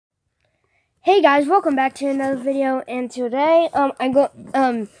Hey guys, welcome back to another video, and today I'm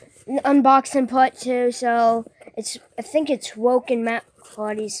going unboxing part 2. So I think it's Woken Matt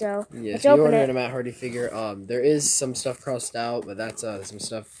Hardy. So yeah, let's so you open ordered it. a Matt Hardy figure. There is some stuff crossed out, but that's some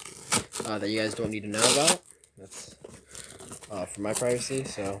stuff that you guys don't need to know about. That's for my privacy.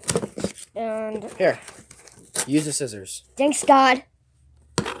 So And here, use the scissors. thanks God.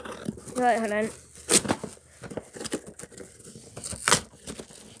 Wait, hold on.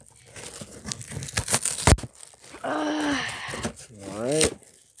 All right.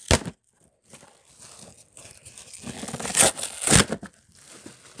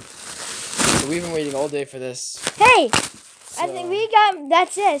 So we've been waiting all day for this. Hey, So, I think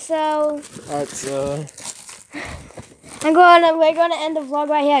that's it. So that's we're gonna end the vlog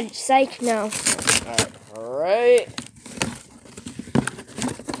right here. Psych, no. all right.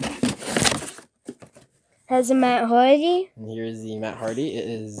 Has a Matt Hardy. And here's the Matt Hardy. It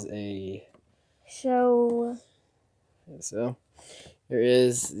is a So here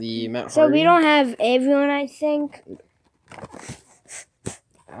is the Matt Hardy. so we don't have everyone, I think.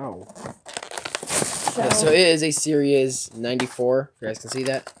 Ow. So it is a Series 94. You guys can see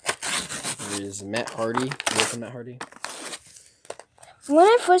that. There's Matt Hardy. Welcome, Matt Hardy. When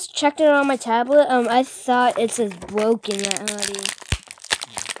I first checked it on my tablet, I thought it says broken Matt Hardy.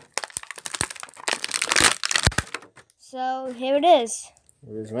 So here it is.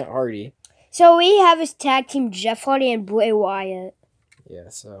 There's Matt Hardy. So we have his tag team Jeff Hardy and Bray Wyatt. Yeah.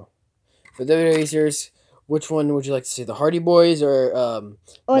 So for WWE Series, which one would you like to see? The Hardy Boys or Or Matt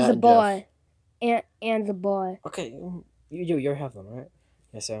the and boy. And the boy. Okay, you have them, right?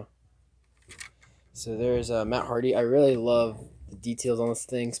 Yeah. So there's Matt Hardy. I really love the details on this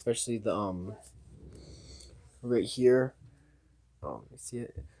thing, especially the right here. Oh, you see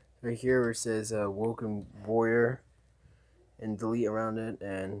it right here where it says Woken Warrior and delete around it,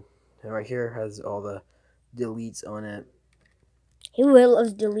 and right here has all the deletes on it. He really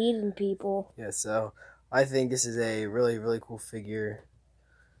loves deleting people. Yeah, so I think this is a really cool figure,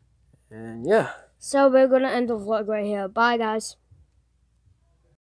 and yeah. So we're gonna end the vlog right here. Bye guys.